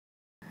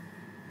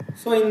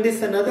So in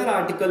this another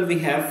article we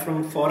have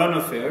from Foreign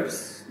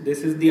Affairs.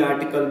 This is the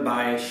article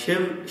by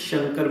Shiv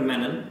Shankar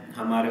Menon,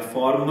 हमारे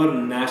former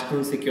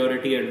National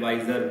Security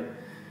Advisor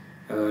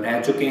रह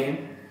चुके हैं.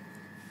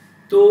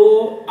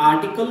 तो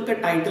article का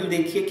title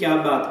देखिए क्या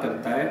बात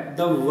करता है,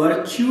 द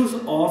वर्च्यूज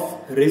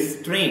ऑफ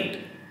रिस्ट्रेंट.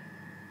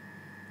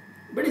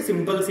 बड़ी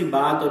सिंपल सी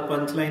बात और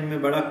पंचलाइन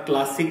में बड़ा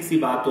क्लासिक सी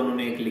बात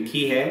उन्होंने एक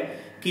लिखी है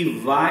कि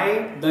why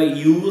the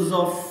use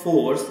of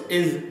force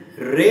is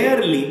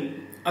rarely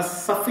a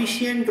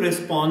sufficient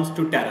response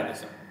to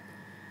terrorism.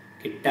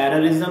 कि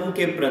टेररिज्म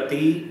के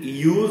प्रति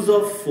यूज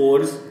ऑफ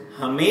फोर्स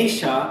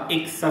हमेशा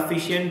एक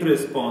सफिशिएंट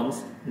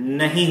रिस्पॉन्स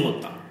नहीं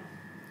होता.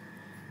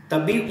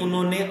 तभी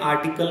उन्होंने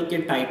आर्टिकल के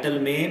टाइटल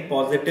में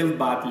पॉजिटिव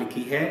बात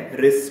लिखी है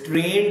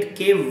रिस्ट्रेंट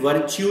के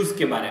वर्च्यूज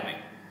के बारे में,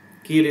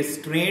 कि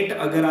रिस्ट्रेंट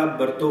अगर आप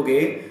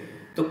बरतोगे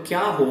तो क्या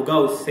होगा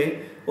उससे,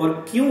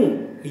 और क्यों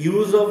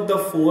use of the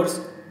force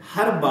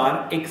her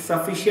बार एक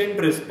सफिशिएंट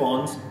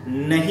रिस्पॉन्स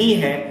नहीं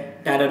है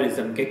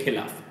टेररिज्म के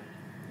खिलाफ.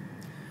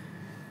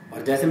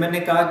 और जैसे मैंने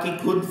कहा कि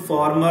खुद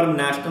फॉर्मर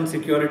नेशनल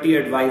सिक्योरिटी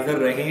एडवाइजर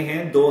रहे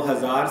हैं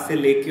 2000 से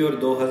लेकर और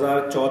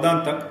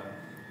 2014 तक,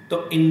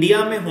 तो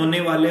इंडिया में होने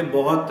वाले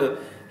बहुत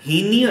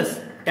हीनियस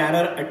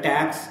टेरर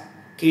अटैक्स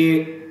के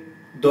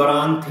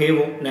दौरान थे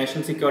वो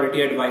नेशनल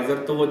सिक्योरिटी एडवाइजर,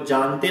 तो वो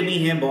जानते भी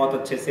हैं बहुत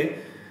अच्छे से.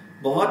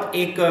 बहुत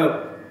एक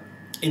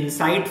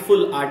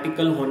इंसाइटफुल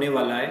आर्टिकल होने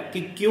वाला है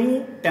कि क्यों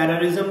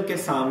टेररिज्म के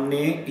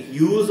सामने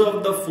use of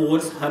the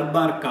force her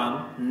बार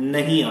काम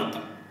नहीं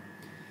आता.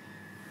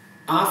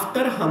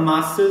 After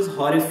Hamas's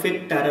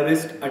horrific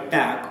terrorist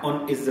attack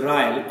on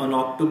Israel on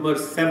October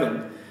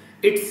 7th,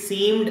 it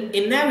seemed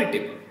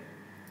inevitable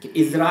that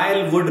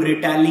Israel would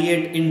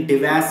retaliate in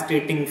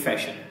devastating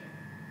fashion.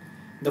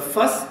 The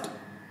first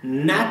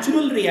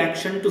natural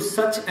reaction to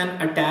such an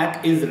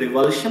attack is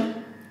revulsion,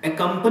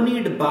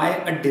 accompanied by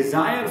a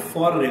desire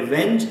for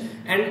revenge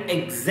and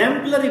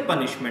exemplary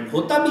punishment.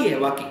 होता भी है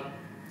वाकई.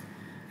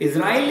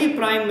 Israeli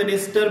Prime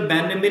Minister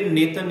Benjamin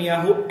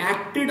Netanyahu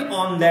acted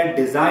on that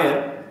desire,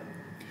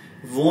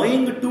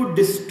 vowing to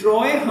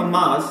destroy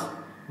Hamas,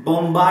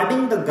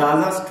 bombarding the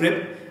Gaza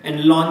Strip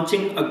and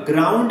launching a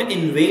ground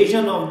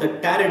invasion of the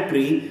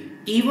territory,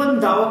 even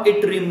though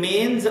it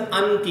remains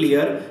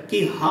unclear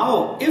कि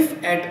how,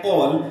 if at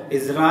all,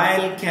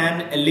 Israel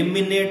can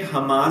eliminate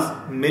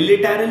Hamas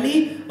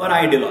militarily or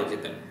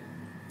ideologically.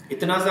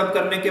 इतना सब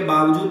करने के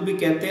बावजूद भी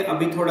कहते हैं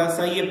अभी थोड़ा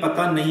सा ये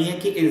पता नहीं है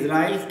कि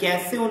इजराइल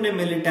कैसे उन्हें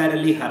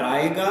मिलिटरली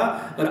हराएगा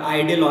और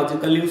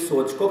आइडियोलॉजिकली उस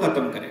सोच को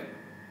खत्म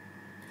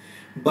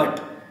करेगा. But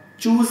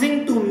choosing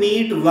to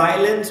meet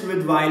violence with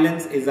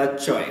violence is a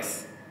choice.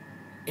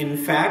 In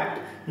fact,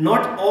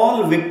 not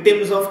all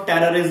victims of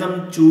terrorism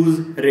choose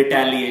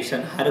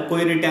retaliation. हर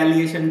कोई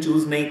retaliation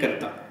choose नहीं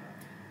करता.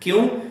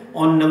 क्यों?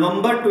 On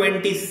November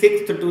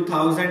 26th,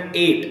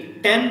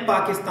 2008, 10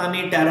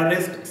 Pakistani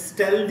terrorists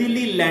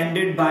stealthily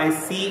landed by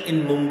sea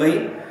in Mumbai.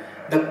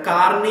 The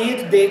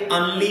carnage they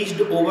unleashed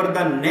over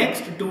the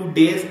next 2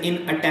 days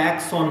in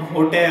attacks on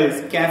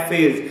hotels,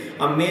 cafes,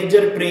 a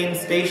major train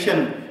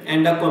station,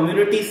 and a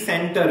community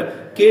center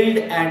killed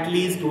at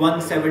least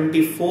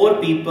 174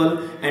 people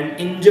and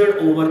injured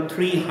over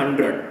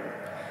 300.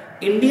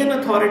 Indian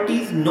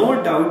authorities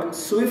no doubt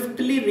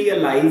swiftly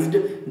realized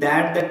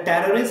that the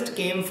terrorist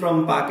came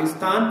from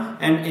Pakistan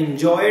and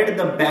enjoyed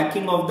the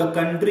backing of the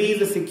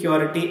country's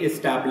security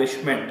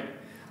establishment.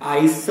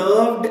 I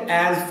served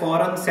as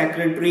Foreign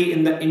Secretary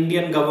in the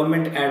Indian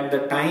government at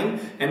the time,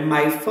 and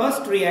my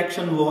first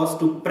reaction was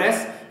to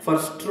press for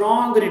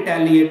strong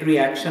retaliatory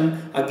action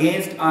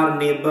against our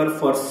neighbor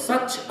for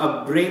such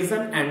a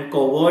brazen and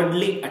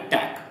cowardly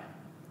attack.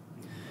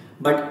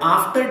 But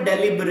after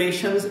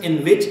deliberations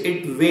in which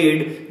it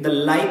weighed the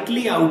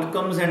likely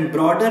outcomes and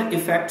broader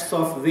effects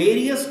of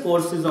various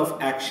courses of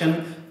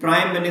action,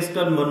 Prime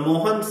Minister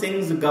Manmohan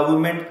Singh's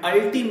government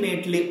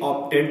ultimately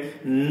opted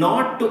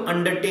not to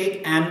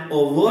undertake an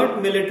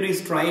overt military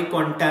strike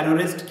on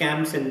terrorist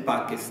camps in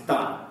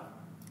Pakistan.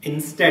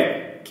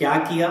 Instead, क्या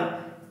किया?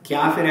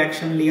 क्या फिर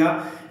action लिया?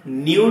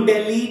 New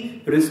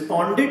Delhi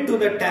responded to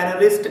the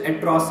terrorist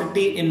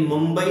atrocity in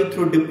Mumbai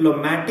through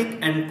diplomatic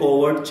and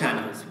covert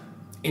channels.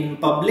 In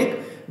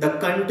public, the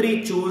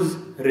country chose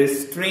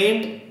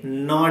restraint,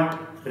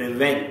 not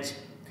revenge.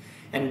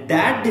 And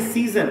that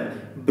decision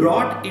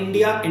brought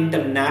India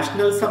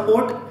international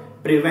support,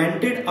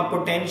 prevented a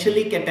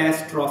potentially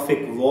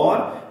catastrophic war,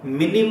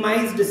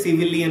 minimized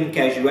civilian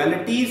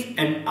casualties,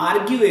 and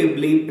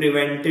arguably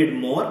prevented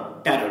more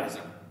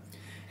terrorism.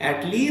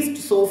 At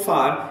least so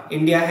far,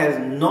 India has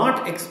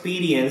not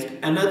experienced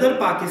another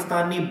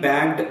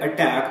Pakistani-backed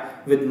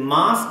attack with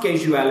mass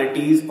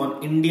casualties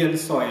on Indian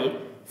soil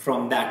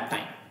from that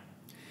time.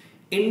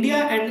 India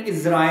and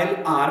Israel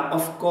are,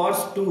 of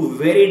course, two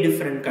very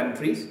different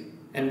countries,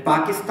 and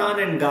Pakistan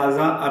and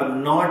Gaza are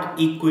not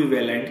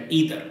equivalent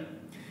either.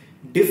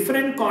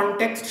 Different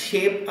contexts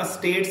shape a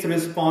state's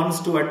response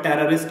to a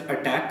terrorist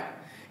attack.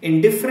 In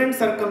different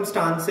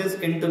circumstances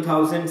in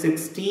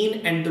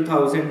 2016 and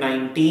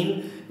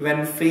 2019,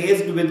 when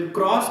faced with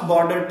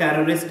cross-border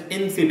terrorist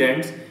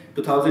incidents,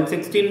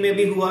 2016 में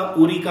भी हुआ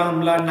उरी का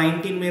हमला,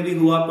 19 में भी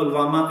हुआ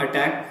Pulwama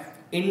attack.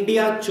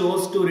 India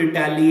chose to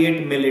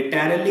retaliate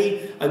militarily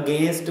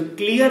against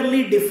clearly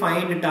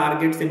defined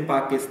targets in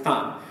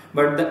Pakistan.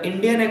 But the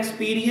Indian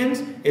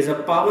experience is a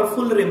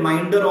powerful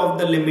reminder of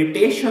the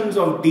limitations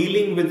of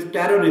dealing with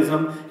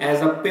terrorism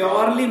as a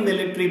purely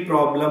military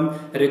problem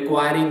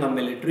requiring a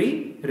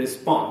military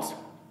response.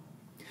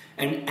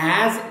 And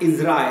as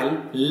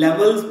Israel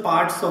levels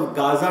parts of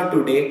Gaza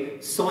today,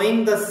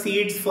 sowing the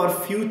seeds for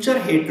future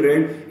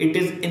hatred, it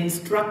is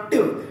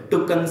instructive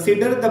to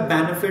consider the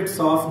benefits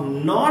of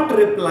not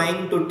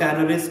replying to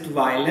terrorist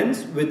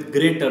violence with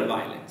greater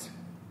violence.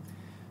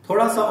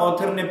 थोड़ा सा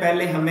author ने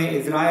पहले हमें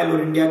Israel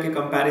और India के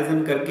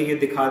comparison करके ये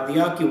दिखा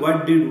दिया कि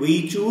व्हाट डिड वी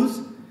चूज,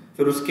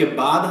 फिर उसके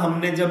बाद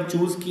हमने जब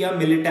चूज किया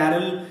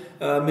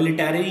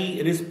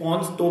मिलिटरी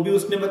रिस्पॉन्स तो भी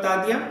उसने बता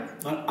दिया,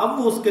 और अब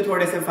वो उसके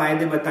थोड़े से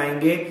फायदे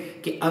बताएंगे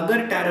कि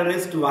अगर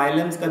टेररिस्ट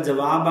वायलेंस का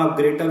जवाब आप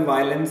ग्रेटर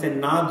वायलेंस से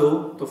ना दो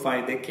तो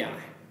फायदे क्या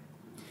है.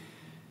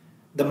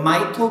 The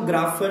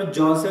mythographer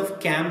Joseph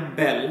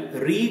Campbell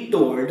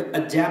retold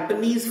a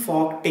Japanese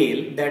folk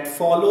tale that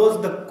follows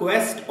the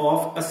quest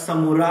of a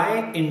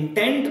samurai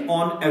intent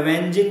on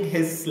avenging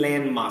his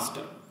slain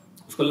master.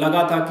 उसको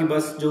लगा था कि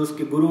बस जो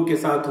उसके गुरु के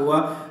साथ हुआ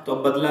तो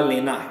अब बदला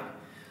लेना है.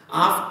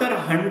 After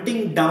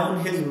hunting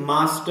down his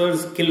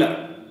master's killer,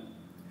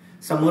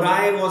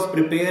 samurai was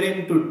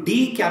preparing to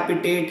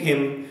decapitate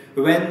him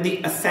when the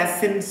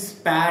assassin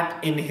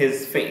spat in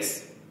his face.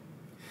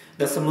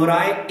 The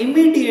samurai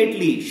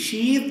immediately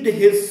sheathed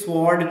his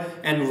sword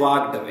and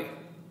walked away.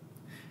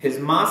 His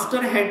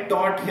master had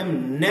taught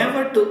him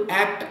never to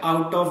act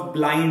out of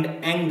blind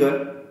anger,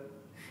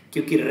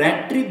 क्योंकि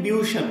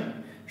retribution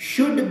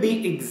should be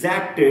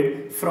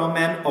exacted from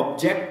an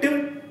objective,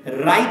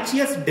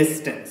 righteous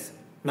distance,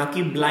 ना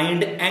कि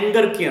blind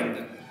anger के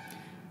अंदर.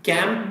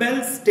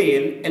 Campbell's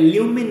tale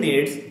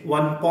illuminates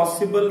one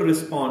possible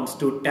response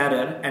to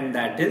terror, and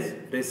that is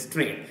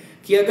restraint.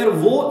 कि अगर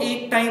वो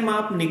एक time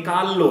आप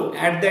निकाल लो,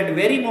 एट दैट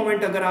वेरी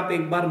मोमेंट अगर आप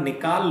एक बार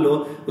निकाल लो,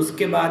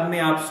 उसके बाद में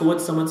आप सोच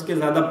समझ के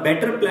ज्यादा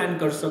बेटर प्लान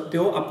कर सकते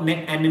हो अपने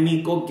एनिमी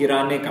को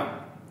गिराने का.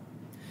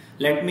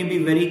 Let me be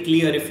very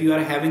clear, if you are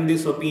having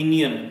this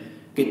opinion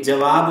कि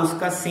जवाब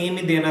उसका सेम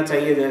ही देना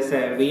चाहिए जैसा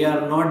है, we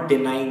are not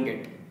denying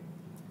it.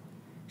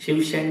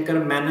 Shiv Shankar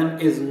Menon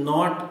is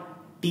not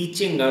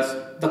teaching us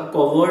the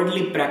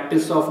cowardly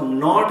practice of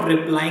not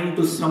replying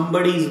to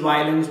somebody's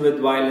violence with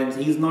violence.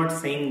 He is not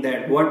saying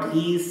that. What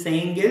he is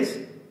saying is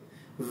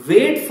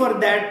wait for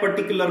that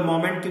particular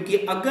moment, क्योंकि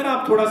अगर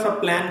आप थोड़ा सा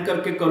plan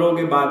करके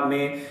करोगे बाद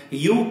में,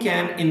 you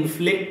can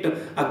inflict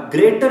a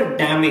greater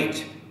damage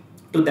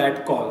to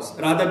that cause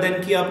rather than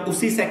कि आप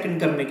उसी सेकंड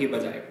करने की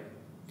बजाय.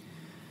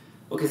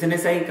 और किसी ने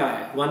सही कहा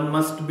है, one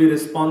must be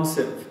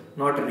responsive,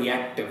 not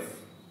reactive.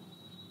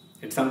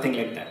 It's something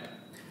like that.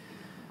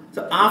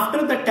 So after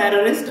the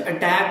terrorist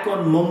attack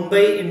on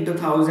Mumbai in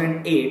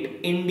 2008,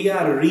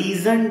 India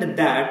reasoned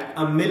that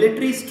a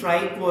military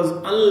strike was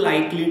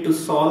unlikely to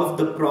solve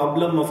the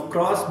problem of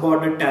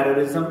cross-border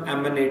terrorism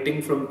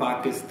emanating from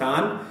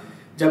Pakistan,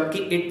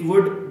 jabki it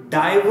would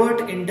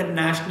divert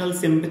international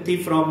sympathy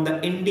from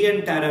the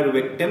Indian terror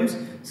victims,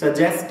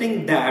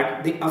 suggesting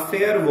that the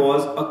affair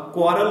was a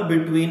quarrel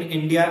between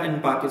India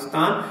and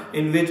Pakistan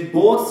in which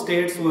both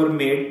states were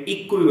made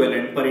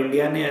equivalent, पर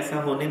India ने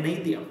ऐसा होने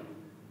नहीं दिया.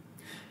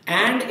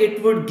 And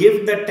it would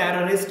give the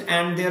terrorists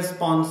and their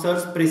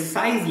sponsors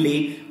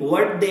precisely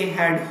what they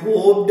had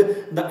hoped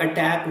the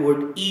attack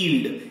would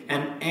yield,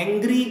 an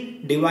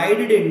angry,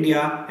 divided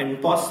India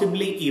and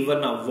possibly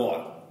even a war.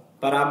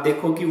 पर आप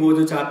देखो कि वो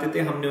जो चाहते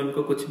थे हमने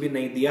उनको कुछ भी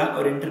नहीं दिया,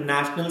 और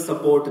इंटरनेशनल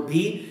सपोर्ट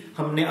भी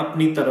हमने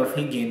अपनी तरफ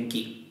ही गेन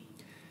की.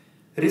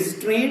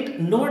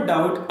 Restraint no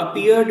doubt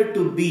appeared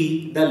to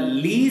be the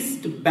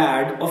least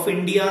bad of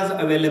India's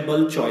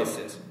available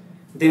choices.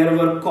 There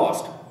were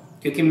cost.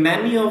 क्योंकि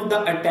many of the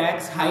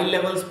attacks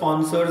high-level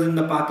sponsors in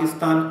the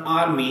Pakistan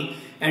army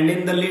and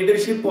in the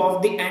leadership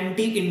of the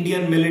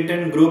anti-Indian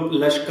militant group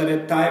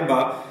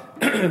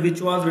Lashkar-e-Taiba,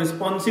 which was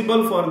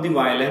responsible for the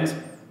violence,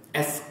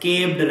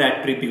 escaped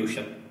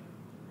retribution.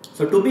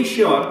 So to be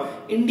sure,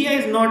 India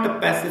is not a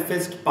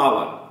pacifist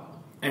power,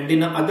 and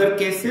in other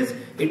cases,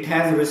 it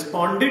has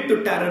responded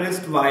to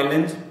terrorist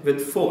violence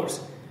with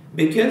force.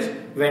 Because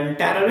when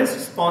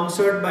terrorists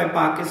sponsored by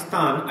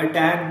Pakistan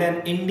attacked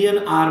an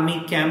Indian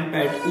army camp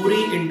at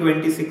Uri in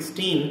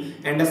 2016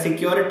 and a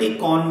security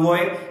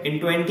convoy in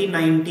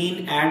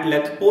 2019 at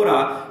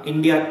Lethpora,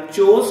 India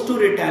chose to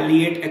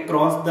retaliate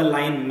across the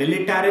line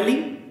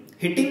militarily,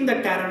 hitting the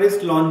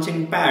terrorist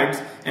launching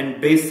pads and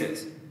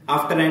bases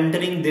after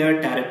entering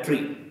their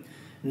territory.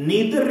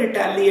 Neither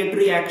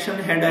retaliatory action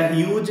had a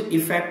huge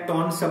effect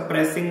on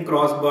suppressing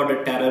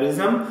cross-border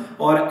terrorism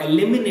or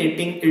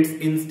eliminating its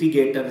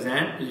instigators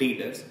and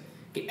leaders.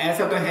 कि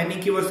ऐसा तो है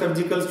नहीं कि वो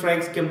surgical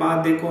strikes के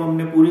बाद देखो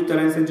हमने पूरी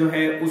तरह से जो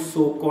है उस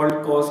सो कॉल्ड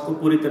कॉज को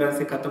पूरी तरह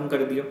से खत्म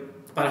कर दिया.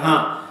 पर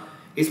हाँ,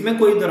 इसमें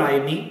कोई दराई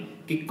नहीं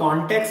कि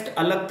कॉन्टेक्स्ट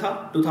अलग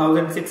था.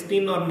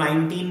 2016 और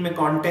 19 में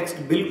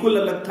कॉन्टेक्स्ट बिल्कुल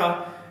अलग था,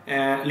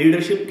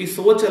 लीडरशिप की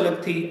सोच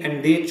अलग थी,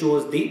 and they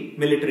chose the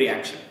military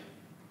action.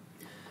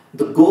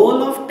 The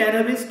goal of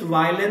terrorist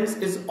violence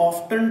is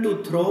often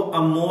to throw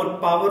a more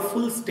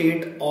powerful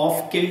state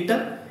off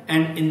kilter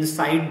and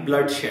incite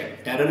bloodshed.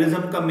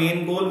 Terrorism का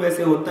main goal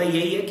वैसे होता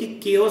यही है कि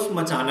chaos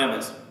मचाना है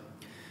बस.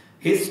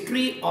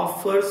 History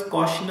offers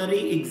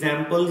cautionary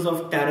examples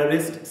of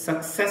terrorists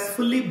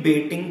successfully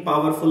baiting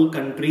powerful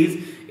countries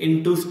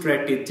into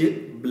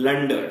strategic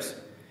blunders.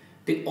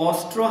 The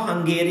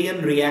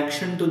Austro-Hungarian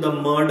reaction to the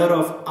murder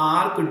of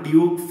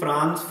Archduke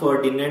Franz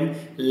Ferdinand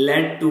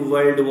led to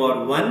World War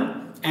I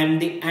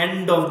and the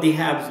end of the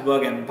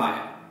Habsburg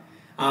Empire.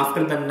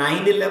 After the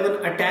 9/11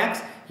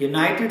 attacks,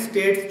 United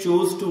States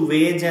chose to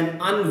wage an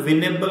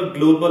unwinnable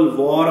global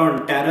war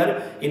on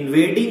terror,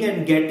 invading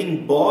and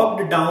getting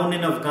bogged down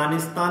in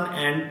Afghanistan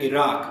and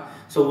Iraq.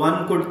 So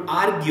one could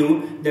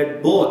argue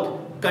that both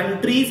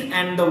countries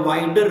and the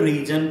wider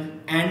region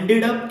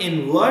ended up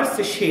in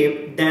worse shape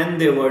than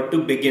they were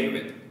to begin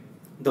with.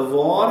 The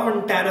war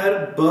on terror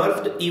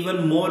birthed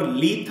even more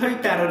lethal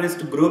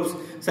terrorist groups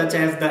such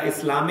as the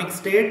Islamic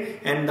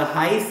State, and the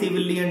high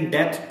civilian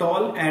death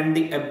toll and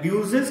the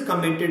abuses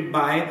committed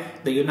by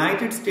the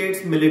United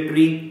States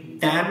military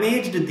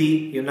damaged the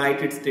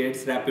United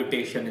States'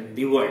 reputation in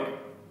the world.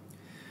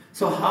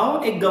 So how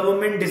a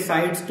government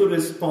decides to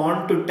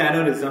respond to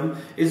terrorism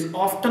is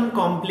often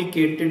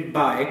complicated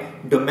by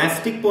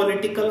domestic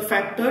political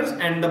factors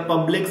and the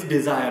public's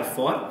desire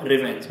for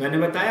revenge.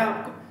 मैंने बताया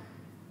आपको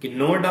कि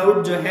no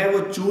doubt जो है वो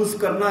choose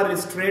करना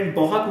restraint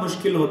बहुत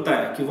मुश्किल होता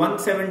है कि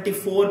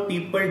 174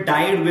 people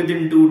died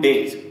within 2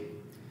 days,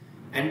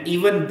 and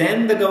even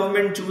then the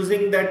government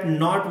choosing that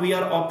we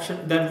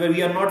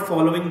are not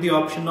following the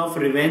option of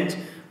revenge,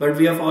 but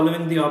we are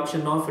following the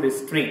option of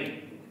restraint.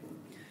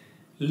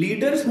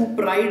 Leaders who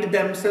pride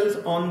themselves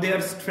on their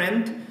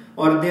strength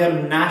or their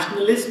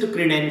nationalist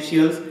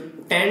credentials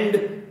tend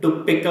to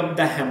pick up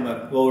the hammer,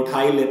 वो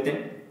उठा ही लेते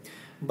हैं.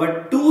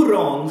 But two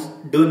wrongs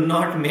do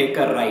not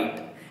make a right,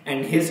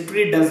 and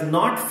history does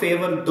not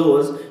favor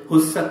those who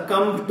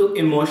succumb to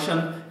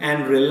emotion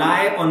and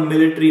rely on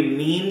military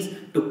means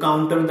to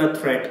counter the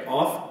threat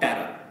of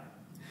terror.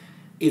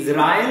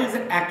 Israel's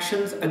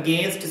actions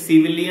against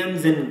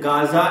civilians in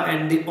Gaza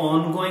and the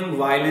ongoing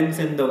violence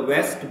in the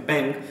West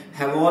Bank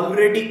have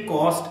already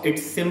cost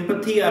its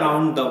sympathy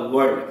around the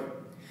world.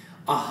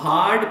 A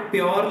hard,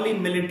 purely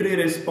military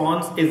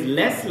response is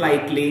less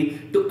likely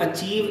to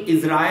achieve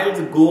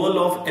Israel's goal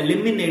of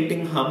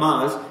eliminating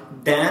Hamas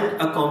than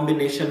a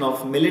combination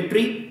of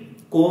military,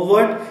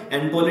 covert,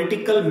 and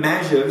political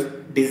measures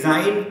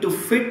designed to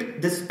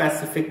fit this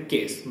specific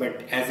case.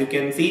 But as you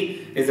can see,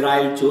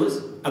 Israel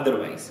chose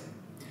otherwise.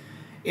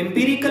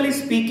 Empirically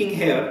speaking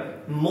here,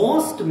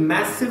 most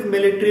massive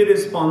military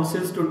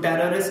responses to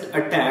terrorist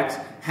attacks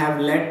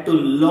have led to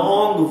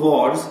long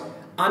wars,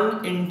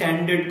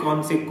 unintended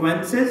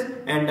consequences,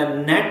 and a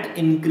net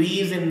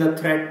increase in the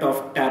threat of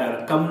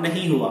terror. कम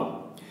नहीं हुआ.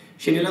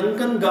 Sri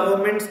Lankan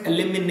government's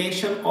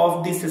elimination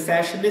of the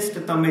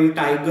secessionist Tamil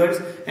Tigers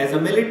as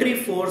a military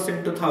force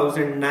in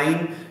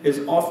 2009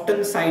 is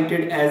often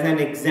cited as an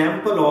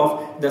example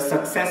of the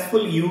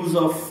successful use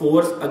of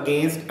force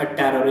against a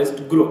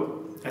terrorist group.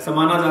 ऐसा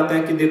माना जाता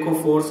है कि देखो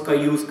force का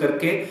use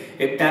करके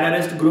एक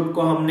terrorist group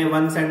को हमने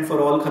वंस एंड फॉर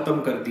ऑल खत्म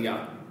कर दिया.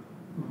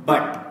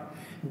 But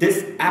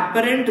this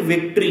apparent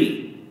victory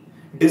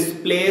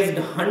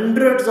displaced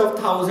hundreds of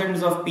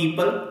thousands of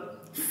people,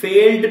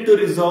 failed to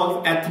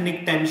resolve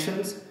ethnic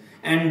tensions,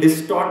 and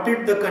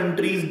distorted the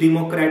country's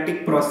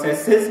democratic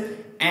processes.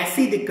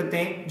 ऐसी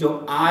दिक्कतें जो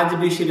आज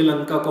भी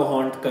श्रीलंका को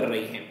हॉन्ट कर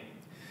रही हैं.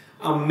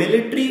 A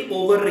military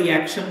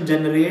overreaction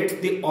generates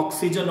the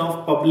oxygen of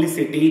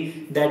publicity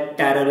that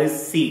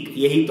terrorists seek.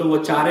 यही तो वो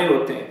चाह रहे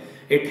होते हैं.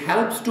 It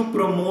helps to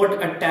promote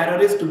a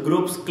terrorist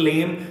group's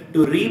claim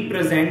to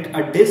represent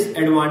a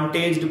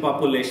disadvantaged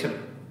population.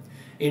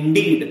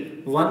 Indeed,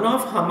 one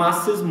of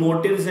Hamas's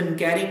motives in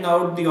carrying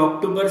out the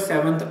October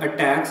 7th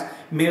attacks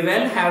may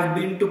well have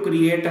been to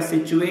create a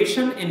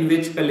situation in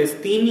which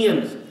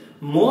Palestinians,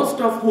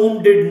 most of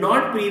whom did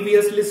not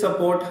previously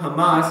support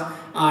Hamas,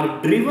 are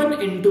driven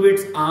into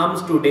its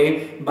arms today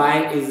by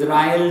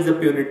Israel's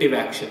punitive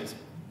actions.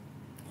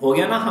 हो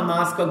गया ना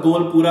Hamas का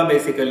गोल पूरा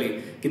basically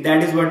कि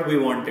that is what we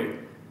wanted.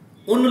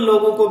 उन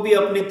लोगों को भी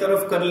अपनी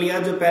तरफ कर लिया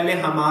जो पहले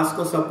हमास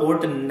को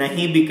सपोर्ट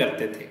नहीं भी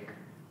करते थे.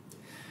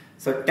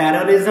 So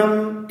terrorism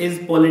is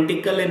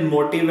political in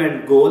motive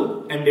and goal,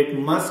 and it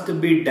must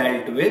be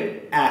dealt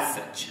with as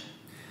such.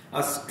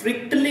 A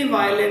strictly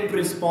violent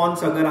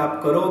response अगर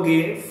आप करोगे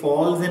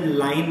falls in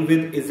line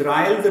with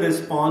Israel's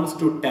response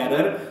to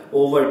terror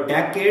over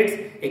decades.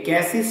 एक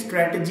ऐसी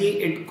strategy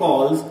it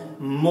calls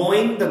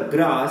mowing the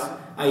grass,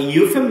 a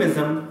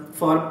euphemism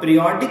for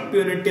periodic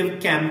punitive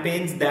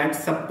campaigns that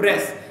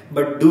suppress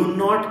but do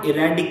not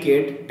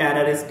eradicate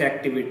terrorist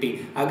activity.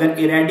 अगर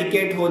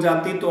eradicate हो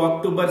जाती तो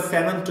अक्टूबर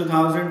 7,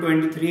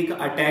 2023 का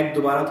attack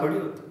दोबारा थोड़ी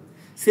होता.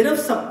 सिर्फ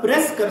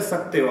सप्रेस कर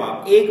सकते हो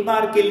आप, एक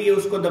बार के लिए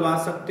उसको दबा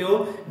सकते हो,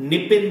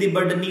 निप इन द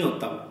बड नहीं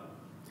होता.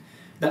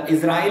 The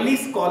Israeli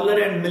scholar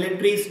and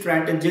military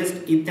strategist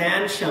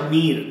Itan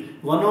Shamir,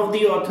 one of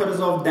the authors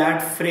of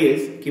that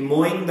phrase कि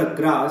mowing the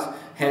grass,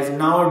 has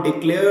now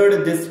declared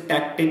this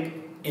tactic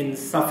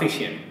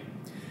insufficient.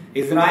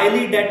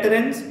 Israeli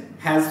deterrence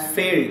has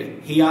failed,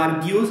 he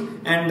argues,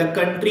 and the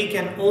country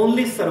can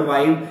only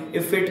survive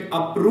if it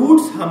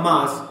uproots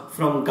Hamas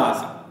from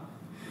Gaza.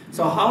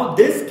 So how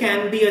this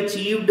can be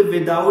achieved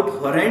without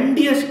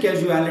horrendous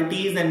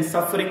casualties and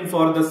suffering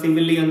for the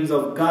civilians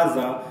of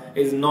Gaza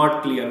is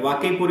not clear.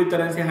 वाकई पूरी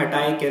तरह से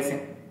हटाए कैसे?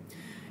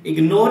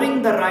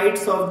 Ignoring the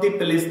rights of the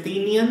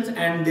Palestinians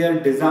and their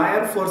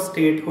desire for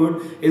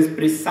statehood is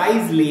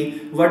precisely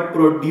what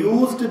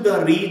produced the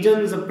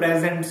region's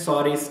present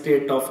sorry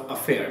state of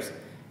affairs.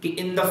 कि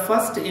in the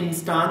first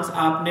instance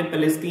आपने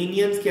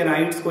Palestinians के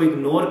rights को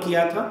ignore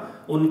किया था,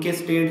 उनके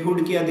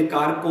स्टेटहुड के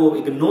अधिकार को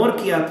इग्नोर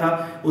किया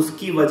था,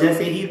 उसकी वजह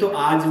से ही तो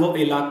आज वो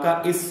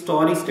इलाका इस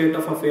स्टोरी स्टेट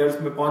ऑफ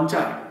अफेयर्स में पहुंचा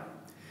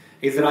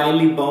है.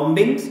 Israeli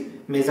bombings,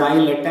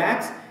 missile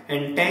attacks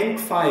and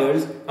tank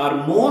fires are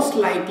most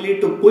likely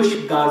to push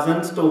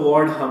Gazans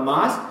toward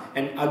Hamas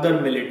and other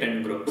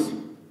militant groups.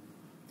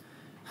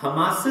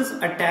 Hamas's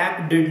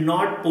attack did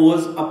not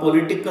pose a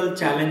political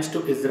challenge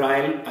to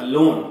Israel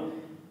alone.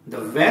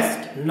 The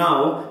West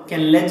now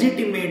can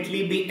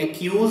legitimately be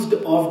accused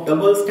of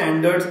double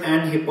standards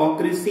and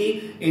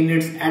hypocrisy in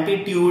its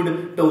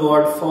attitude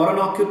toward foreign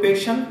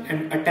occupation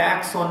and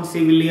attacks on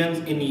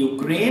civilians in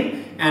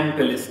Ukraine and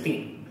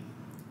Palestine.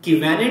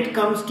 When it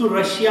comes to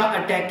Russia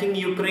attacking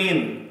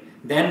Ukraine,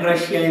 then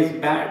Russia is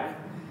bad.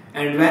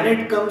 And when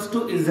it comes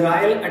to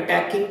Israel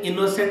attacking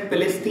innocent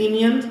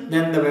Palestinians,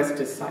 then the West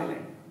is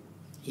silent.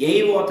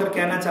 यही वो author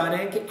कहना चाह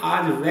रहे हैं कि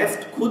आज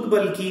waste खुद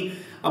बल्कि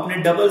अपने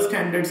डबल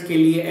स्टैंडर्ड्स के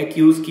लिए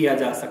एक्यूज किया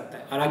जा सकता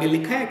है. और आगे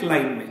लिखा है एक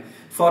लाइन में,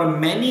 for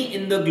many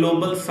in the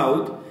global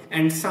south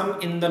and some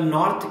in the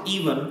north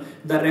even,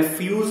 the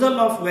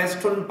refusal of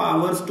Western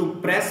powers to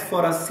press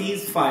for a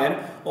ceasefire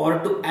or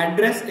to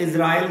address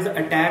Israel's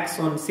attacks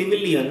on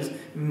civilians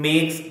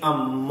makes a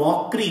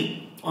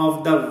mockery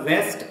of the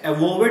West's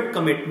avowed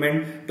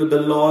commitment to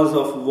the laws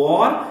of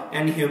war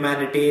and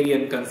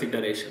humanitarian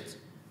considerations.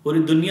 पूरी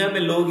दुनिया में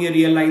लोग ये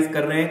realise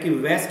कर रहे हैं कि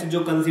waste जो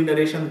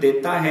कंसिडरेशन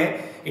देता है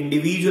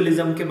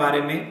इंडिविजुअलिज्म के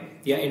बारे में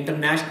या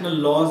इंटरनेशनल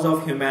लॉज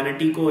ऑफ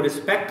ह्यूमैनिटी को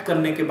रिस्पेक्ट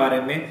करने के बारे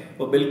में,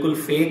 वो बिल्कुल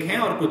फेक है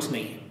और कुछ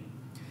नहीं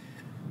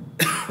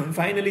है.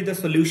 फाइनली द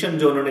सॉल्यूशन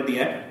जो उन्होंने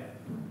दिया है,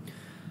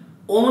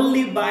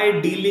 only by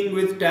dealing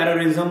with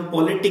terrorism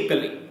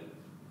politically.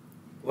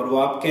 और वो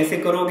आप कैसे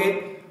करोगे?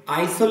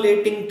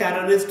 Isolating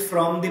terrorist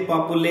from the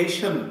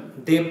population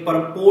they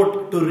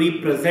purport to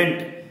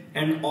represent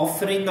and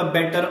offering a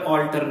better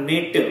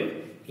alternative.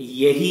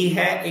 यही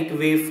है एक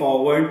way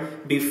forward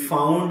be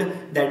found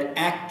that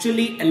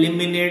actually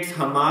eliminates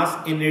Hamas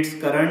in its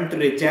current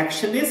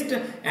rejectionist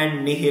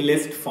and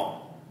nihilist form.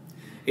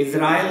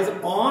 Israel's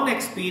own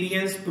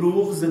experience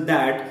proves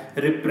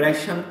that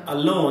repression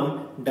alone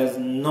does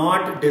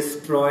not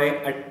destroy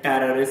a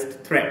terrorist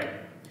threat.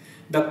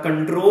 The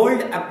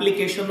controlled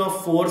application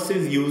of force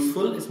is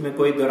useful, इसमें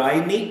कोई दुराई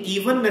नहीं,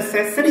 even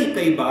necessary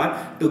कई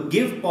बार to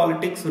give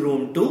politics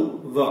room to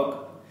work.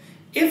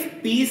 If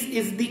peace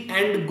is the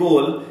end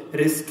goal,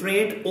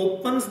 restraint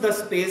opens the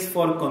space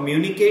for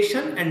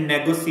communication and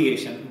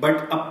negotiation,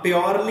 but a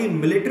purely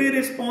military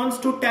response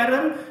to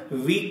terror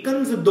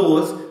weakens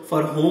those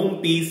for whom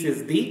peace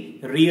is the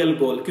real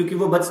goal, क्योंकि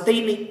वो बचते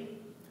ही नहीं.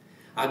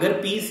 अगर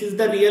piece is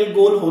the real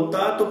गोल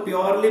होता तो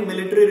purely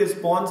military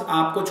response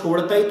आपको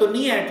छोड़ता ही तो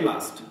नहीं है at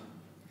last.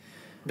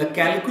 The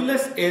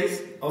calculus is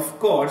of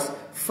course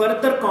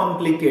further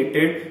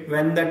complicated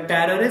when the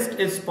terrorist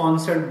is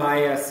sponsored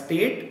by a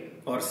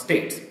state और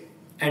स्टेट्स.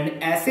 एंड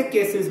ऐसे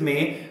केसेस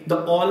में the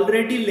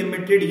already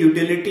limited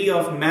utility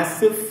of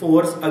massive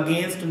force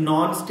against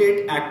non state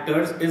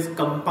actors is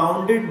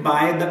compounded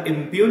by the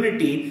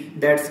impunity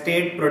that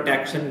state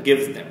protection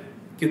gives them.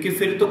 क्योंकि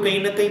फिर तो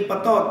कहीं ना कहीं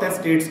पता होता है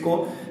स्टेट्स को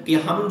कि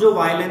हम जो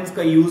वायलेंस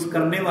का यूज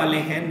करने वाले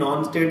हैं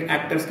नॉन स्टेट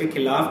एक्टर्स के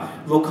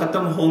खिलाफ वो खत्म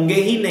होंगे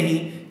ही नहीं,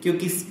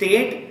 क्योंकि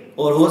स्टेट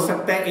और हो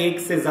सकता है एक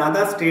से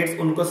ज्यादा स्टेट्स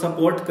उनको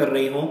सपोर्ट कर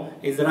रही हो.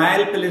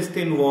 Israel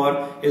Palestine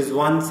war is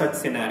one such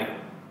scenario.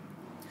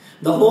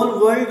 The whole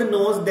world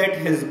knows that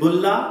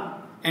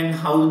Hezbollah and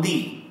हाउदी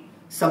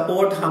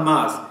support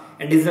Hamas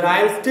and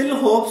Israel still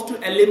hopes to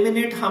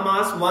eliminate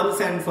Hamas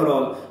once and for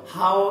all.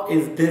 How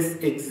is this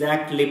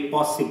exactly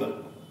possible?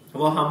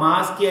 वो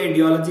Hamas की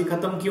ideology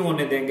खत्म क्यों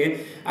होने देंगे?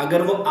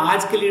 अगर वो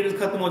आज के लीडर्स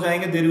खत्म हो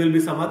जाएंगे, there will be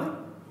some other,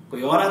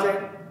 कोई और आ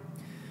जाएगा.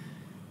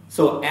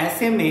 सो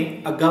ऐसे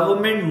में a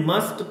government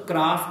must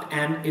craft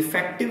an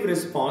effective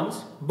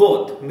response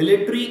both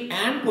military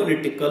and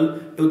political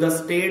to the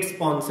state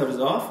sponsors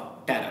of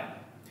terror.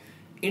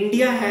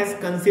 India has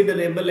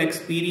considerable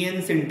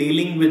experience in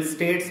dealing with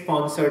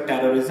state-sponsored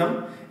terrorism,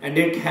 and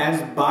it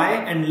has by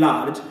and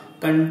large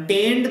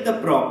contained the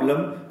problem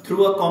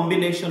through a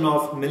combination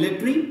of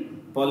military,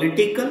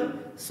 political,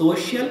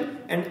 social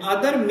and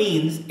other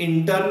means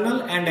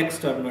internal and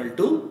external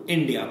to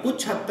India.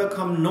 कुछ हद तक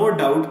हम no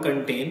doubt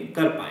contain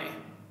कर पाए.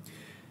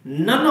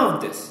 None of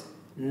this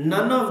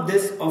None of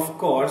this, of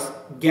course,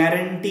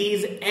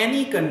 guarantees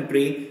any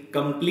country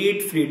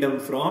complete freedom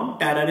from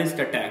terrorist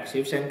attacks.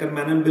 Shiv Shankar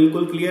मैनन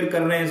बिल्कुल clear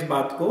कर रहे हैं इस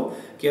बात को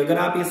कि अगर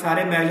आप ये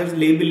सारे मेजर्स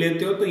ले भी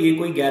लेते हो तो ये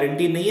कोई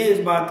गारंटी नहीं है इस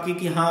बात की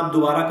कि हाँ अब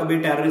दोबारा कभी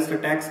टेररिस्ट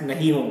अटैक्स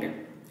नहीं होंगे.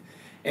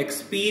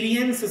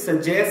 Experience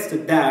suggests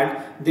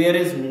that there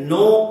is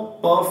no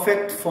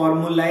perfect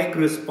formulaic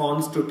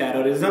response to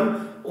terrorism,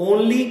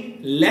 only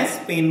less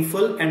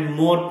painful and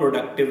more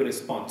productive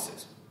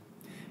responses.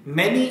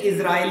 Many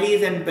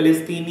Israelis and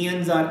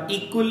Palestinians are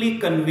equally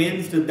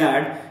convinced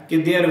that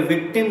their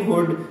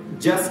victimhood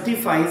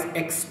justifies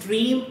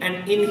extreme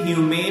and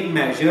inhumane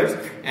measures,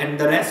 and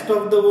the rest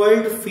of the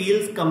world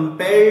feels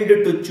compelled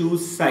to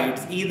choose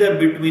sides either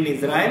between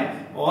Israel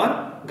or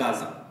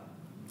Gaza.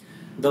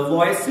 The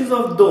voices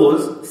of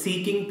those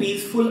seeking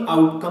peaceful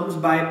outcomes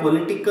by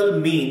political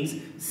means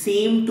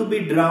seem to be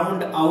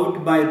drowned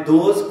out by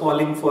those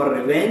calling for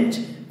revenge,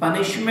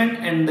 punishment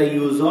and the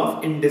use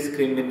of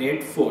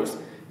indiscriminate force.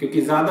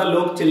 क्योंकि ज्यादा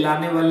लोग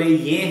चिल्लाने वाले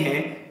ये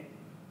हैं,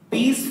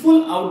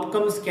 peaceful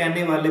outcomes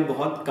कहने वाले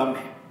बहुत कम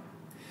हैं.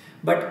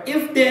 But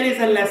if there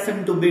is a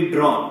lesson to be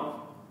drawn,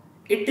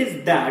 it is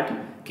that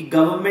कि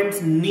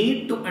governments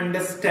need to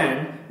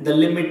understand the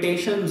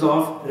limitations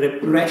of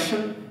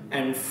repression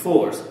and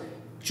force.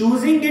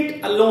 Choosing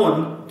it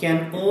alone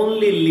can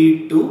only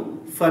lead to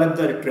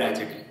further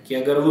tragedy. कि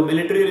अगर वो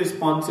military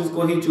responses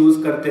को ही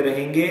choose करते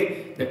रहेंगे,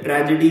 the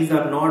tragedies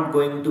are not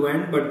going to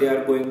and but they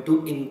are going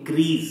to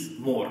increase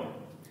more.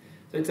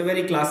 So it's a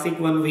very classic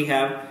one. We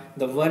have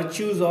the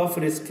virtues of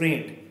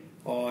restraint.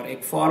 और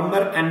एक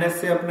farmer NS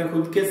से अपने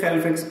खुद के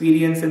self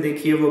experience से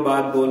देखिए वो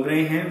बात बोल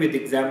रहे हैं. With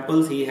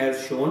examples he has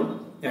shown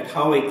that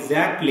how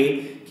exactly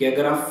कि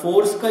अगर आप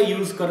फोर्स का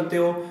यूज करते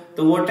हो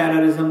तो वो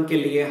टेररिज्म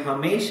के लिए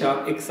हमेशा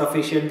एक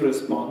सफिशिएंट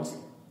रिस्पॉन्स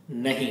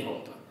नहीं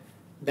होता.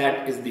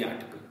 That is the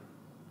article.